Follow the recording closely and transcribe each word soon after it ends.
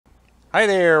Hi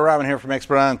there, Robin here from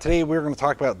Expert On. Today we're going to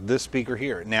talk about this speaker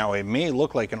here. Now it may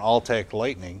look like an Altec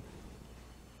Lightning,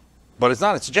 but it's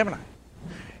not, it's a Gemini.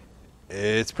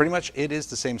 It's pretty much, it is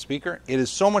the same speaker. It is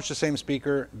so much the same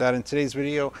speaker that in today's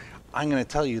video, I'm going to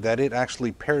tell you that it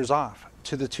actually pairs off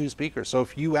to the two speakers. So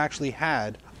if you actually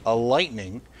had a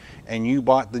Lightning and you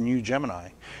bought the new Gemini,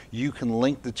 you can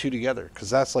link the two together because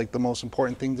that's like the most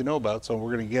important thing to know about. So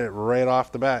we're going to get it right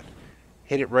off the bat,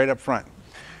 hit it right up front.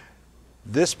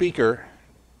 This speaker,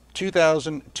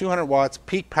 2,200 watts,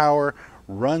 peak power,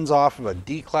 runs off of a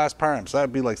D-class power amp. So that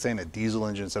would be like saying a diesel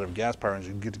engine instead of a gas power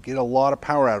engine. You get a lot of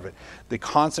power out of it. The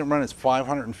constant run is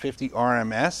 550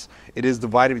 RMS. It is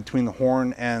divided between the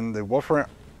horn and the woofer,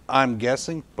 I'm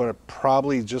guessing, but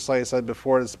probably, just like I said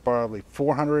before, it's probably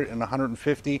 400 and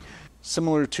 150,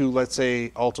 similar to, let's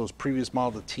say, Alto's previous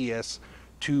model, the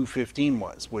TS215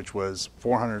 was, which was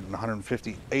 400 and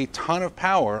 150. A ton of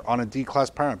power on a D-class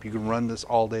power amp. You can run this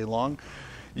all day long.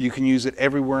 You can use it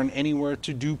everywhere and anywhere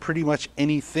to do pretty much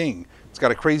anything. It's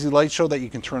got a crazy light show that you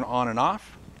can turn on and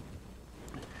off.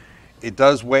 It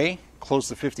does weigh close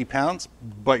to 50 pounds,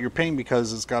 but you're paying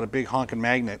because it's got a big honking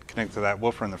magnet connected to that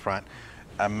woofer in the front,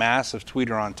 a massive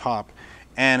tweeter on top,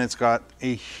 and it's got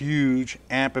a huge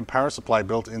amp and power supply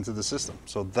built into the system.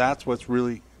 So that's what's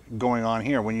really going on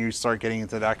here when you start getting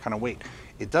into that kind of weight.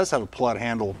 It does have a pull-out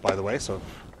handle, by the way, so if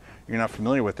you're not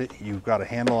familiar with it, you've got a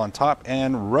handle on top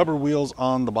and rubber wheels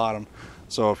on the bottom.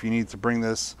 So if you need to bring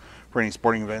this for any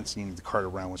sporting events, you need to cart it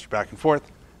around with you back and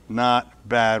forth. Not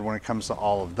bad when it comes to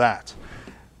all of that.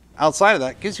 Outside of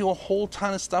that, gives you a whole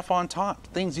ton of stuff on top,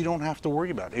 things you don't have to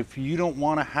worry about. If you don't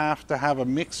want to have a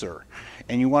mixer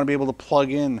and you want to be able to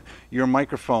plug in your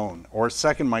microphone or a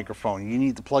second microphone, you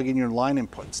need to plug in your line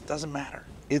inputs, doesn't matter.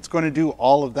 It's going to do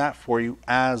all of that for you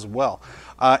as well.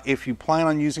 If you plan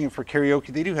on using it for karaoke,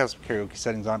 they do have some karaoke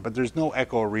settings on it, but there's no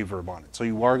echo or reverb on it. So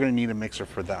you are going to need a mixer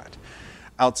for that.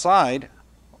 Outside,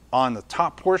 on the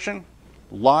top portion,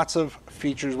 lots of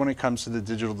features when it comes to the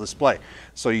digital display.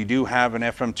 So you do have an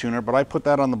FM tuner, but I put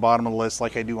that on the bottom of the list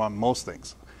like I do on most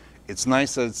things. It's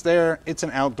nice that it's there. It's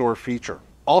an outdoor feature.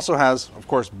 Also has, of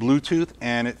course, Bluetooth,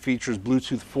 and it features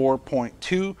Bluetooth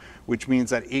 4.2, which means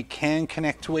that it can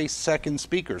connect to a second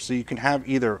speaker. So you can have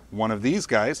either one of these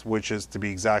guys, which is, to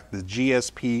be exact, the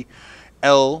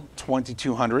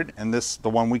GSP-L2200, and this,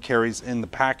 the one we carry, is in the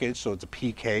package, so it's a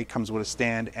PK, comes with a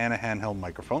stand and a handheld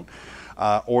microphone,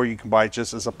 or you can buy it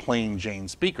just as a plain Jane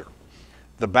speaker.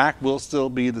 The back will still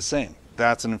be the same.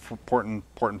 That's an important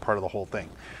part of the whole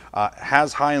thing.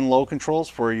 Has high and low controls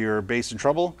for your bass and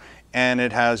treble, and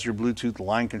it has your Bluetooth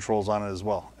line controls on it as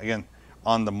well. Again,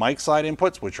 on the mic side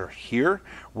inputs, which are here,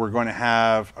 we're going to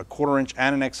have a 1/4 inch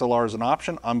and an XLR as an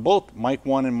option on both mic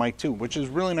 1 and mic 2, which is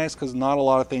really nice because not a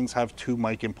lot of things have two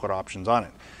mic input options on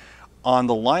it. On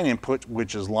the line input,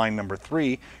 which is line number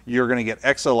 3, you're going to get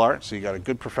XLR, so you got a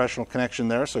good professional connection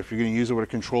there. So if you're going to use it with a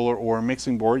controller or a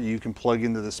mixing board, you can plug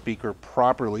into the speaker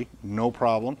properly, no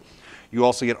problem. You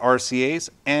also get RCAs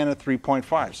and a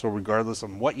 3.5, so regardless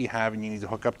of what you have and you need to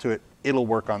hook up to it, it'll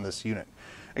work on this unit.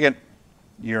 Again,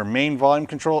 your main volume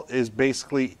control is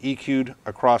basically EQ'd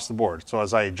across the board. So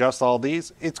as I adjust all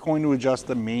these, it's going to adjust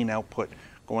the main output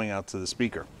going out to the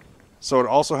speaker. So it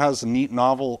also has a neat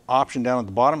novel option down at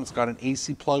the bottom. It's got an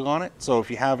AC plug on it. So if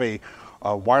you have a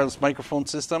wireless microphone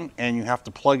system and you have to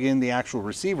plug in the actual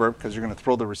receiver because you're going to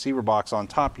throw the receiver box on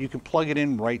top, you can plug it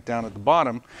in right down at the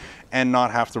bottom and not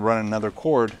have to run another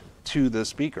cord to the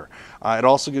speaker. It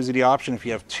also gives you the option, if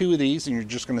you have two of these and you're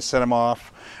just going to set them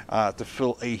off to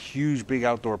fill a huge big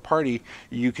outdoor party,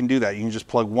 you can do that. You can just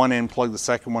plug one in, plug the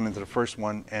second one into the first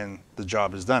one, and the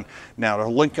job is done. Now, to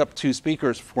link up two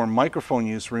speakers for microphone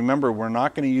use, remember, we're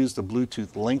not going to use the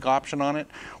Bluetooth link option on it.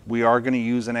 We are going to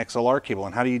use an XLR cable.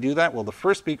 And how do you do that? Well, the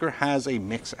first speaker has a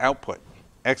mix output,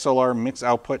 XLR mix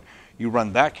output. You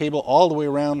run that cable all the way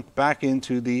around back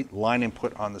into the line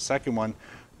input on the second one,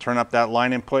 turn up that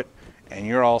line input, and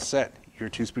you're all set. Your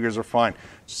two speakers are fine.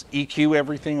 Just EQ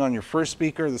everything on your first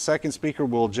speaker. The second speaker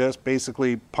will just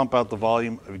basically pump out the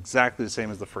volume exactly the same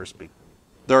as the first speaker.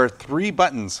 There are 3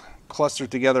 buttons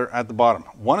clustered together at the bottom.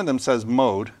 One of them says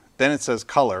mode, then it says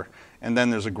color, and then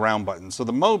there's a ground button. So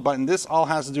the mode button, this all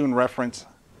has to do in reference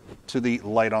to the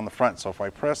light on the front. So if I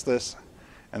press this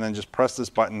and then just press this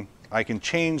button, I can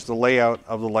change the layout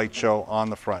of the light show on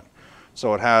the front.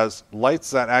 So it has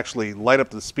lights that actually light up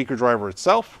the speaker driver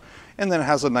itself, and then it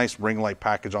has a nice ring light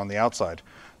package on the outside.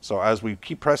 So as we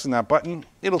keep pressing that button,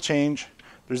 it'll change.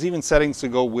 There's even settings to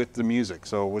go with the music,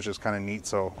 so which is kind of neat.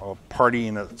 So a party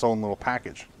in its own little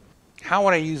package. How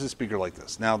would I use a speaker like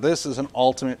this? Now, this is an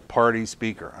ultimate party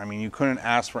speaker. I mean, you couldn't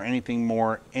ask for anything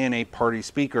more in a party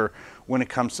speaker when it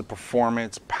comes to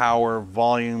performance, power,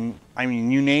 volume. I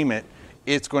mean, you name it,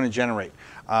 it's going to generate.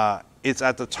 It's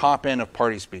at the top end of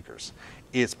party speakers.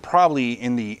 It's probably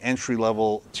in the entry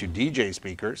level to DJ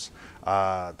speakers.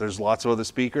 There's lots of other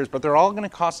speakers, but they're all going to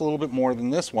cost a little bit more than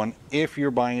this one if you're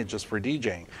buying it just for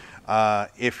DJing.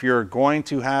 If you're going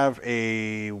to have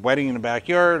a wedding in the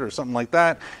backyard or something like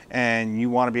that, and you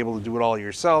want to be able to do it all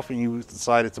yourself, and you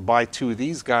decided to buy 2 of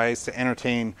these guys to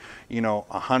entertain,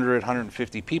 100,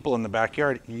 150 people in the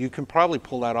backyard, you can probably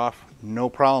pull that off no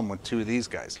problem with 2 of these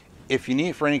guys. If you need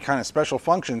it for any kind of special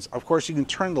functions, of course you can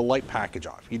turn the light package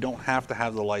off. You don't have to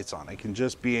have the lights on. It can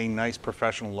just be a nice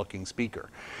professional looking speaker.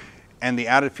 And the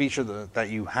added feature that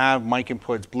you have mic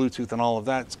inputs, Bluetooth, and all of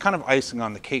that, it's kind of icing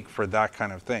on the cake for that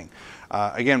kind of thing.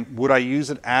 Again, would I use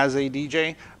it as a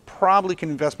DJ? Probably can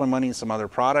invest my money in some other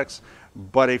products,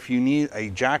 but if you need a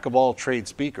jack of all trades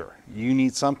speaker, you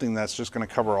need something that's just going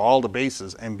to cover all the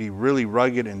bases and be really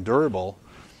rugged and durable.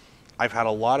 I've had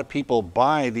a lot of people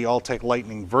buy the Altec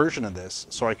Lightning version of this,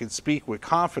 so I can speak with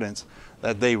confidence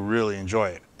that they really enjoy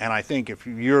it. And I think if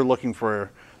you're looking for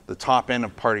the top end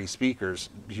of party speakers,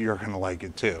 you're going to like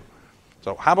it too.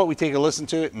 So how about we take a listen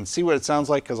to it and see what it sounds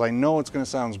like, because I know it's going to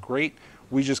sound great.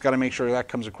 We just got to make sure that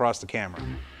comes across the camera.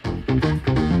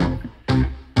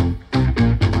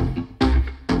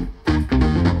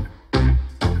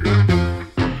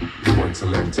 Rewind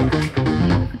selector,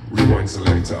 rewind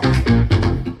selector,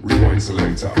 rewind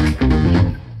selector.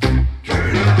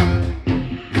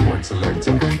 Rewind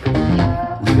selector,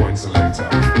 rewind selector,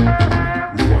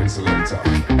 rewind selector.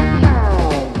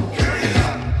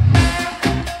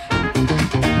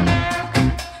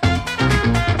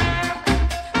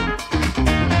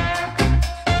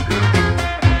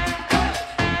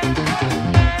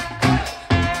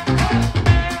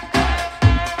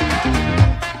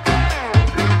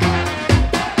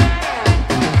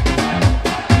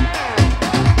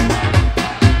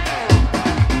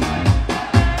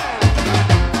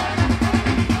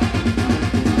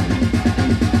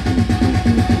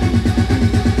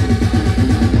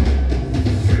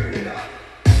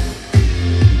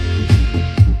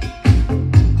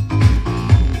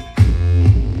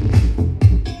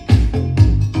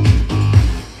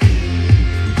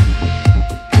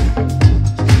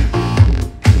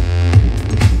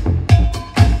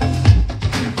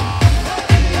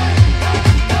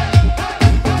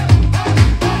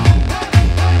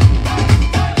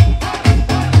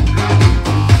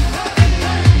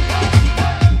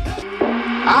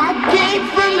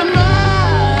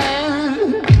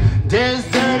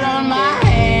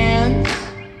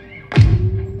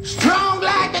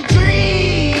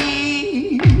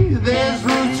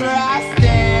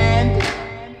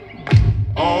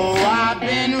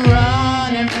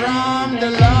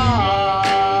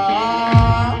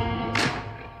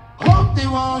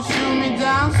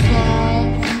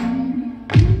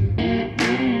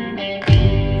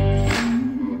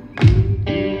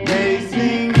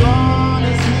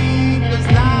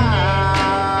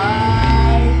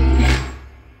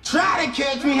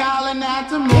 Catch me howling at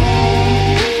the moon.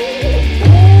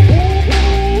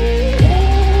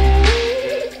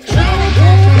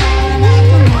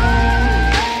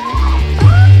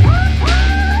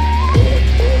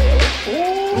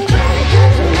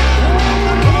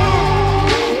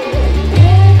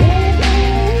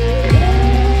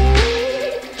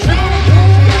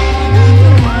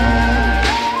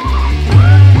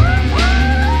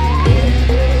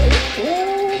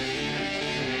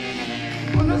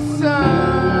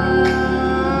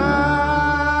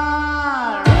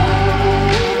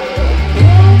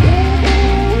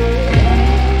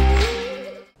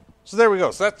 So there we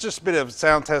go. So that's just a bit of a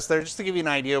sound test there, just to give you an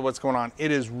idea of what's going on. It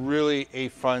is really a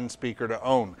fun speaker to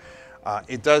own.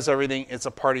 It does everything. It's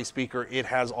a party speaker. It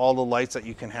has all the lights that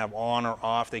you can have on or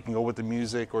off. They can go with the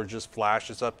music or just flash.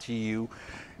 It's up to you.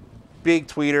 Big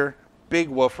tweeter, big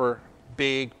woofer,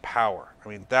 big power. I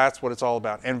mean, that's what it's all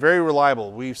about. And very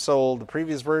reliable. We've sold the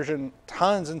previous version,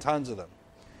 tons and tons of them.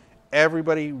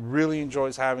 Everybody really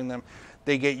enjoys having them.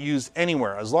 They get used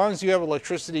anywhere. As long as you have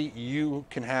electricity, you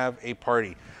can have a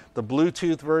party. The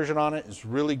Bluetooth version on it is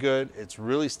really good. It's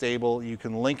really stable. You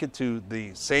can link it to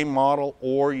the same model,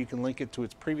 or you can link it to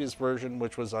its previous version,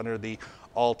 which was under the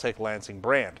Altec Lansing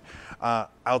brand.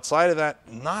 Outside of that,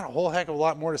 not a whole heck of a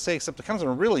lot more to say, except it comes in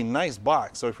a really nice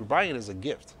box. So if you're buying it as a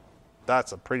gift,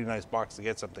 that's a pretty nice box to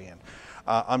get something in.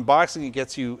 Unboxing, it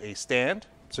gets you a stand,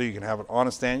 so you can have it on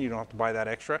a stand. You don't have to buy that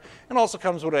extra. And also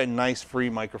comes with a nice free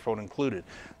microphone included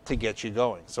to get you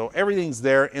going. So everything's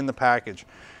there in the package.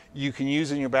 You can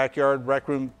use it in your backyard, rec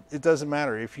room, it doesn't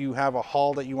matter. If you have a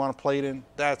hall that you want to play it in,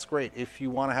 that's great. If you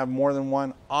want to have more than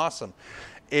one, awesome.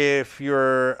 If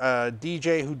you're a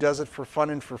DJ who does it for fun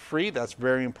and for free, that's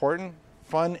very important.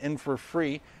 Fun and for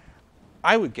free.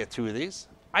 I would get 2 of these.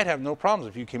 I'd have no problems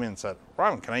if you came in and said,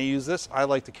 Robin, can I use this? I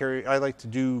like to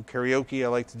do karaoke. I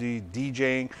like to do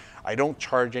DJing. I don't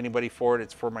charge anybody for it.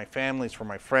 It's for my family. It's for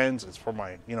my friends. It's for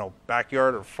my,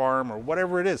 backyard or farm or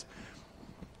whatever it is.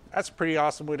 That's a pretty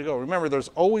awesome way to go. Remember, there's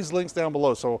always links down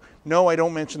below. So no, I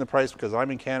don't mention the price because I'm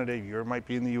in Canada. You might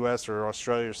be in the US or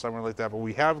Australia or somewhere like that. But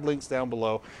we have links down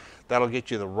below. That'll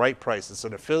get you the right price. It's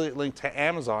an affiliate link to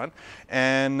Amazon.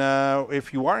 And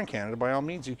if you are in Canada, by all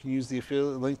means, you can use the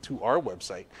affiliate link to our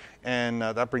website. And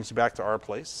that brings you back to our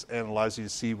place and allows you to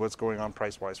see what's going on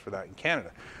price-wise for that in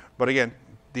Canada. But again,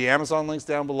 the Amazon link's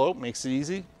down below. Makes it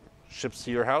easy. Ships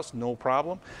to your house, no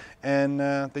problem. And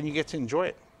then you get to enjoy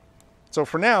it. So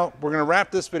for now, we're going to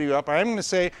wrap this video up. I am going to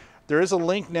say there is a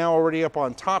link now already up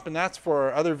on top, and that's for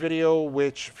our other video,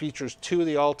 which features 2 of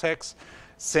the Altecs.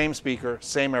 Same speaker,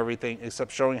 same everything,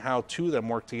 except showing how 2 of them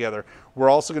work together. We're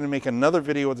also going to make another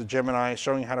video with the Gemini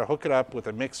showing how to hook it up with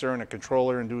a mixer and a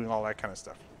controller and doing all that kind of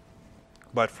stuff.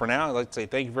 But for now, I'd like to say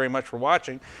thank you very much for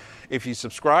watching. If you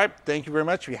subscribe, thank you very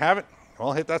much. If you haven't,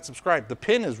 well, hit that subscribe. The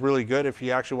pin is really good if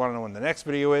you actually want to know when the next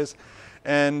video is.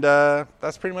 And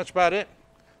that's pretty much about it.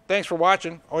 Thanks for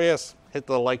watching. Oh yes, hit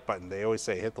the like button. They always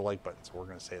say hit the like button, so we're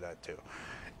going to say that too.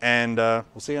 And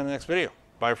we'll see you on the next video.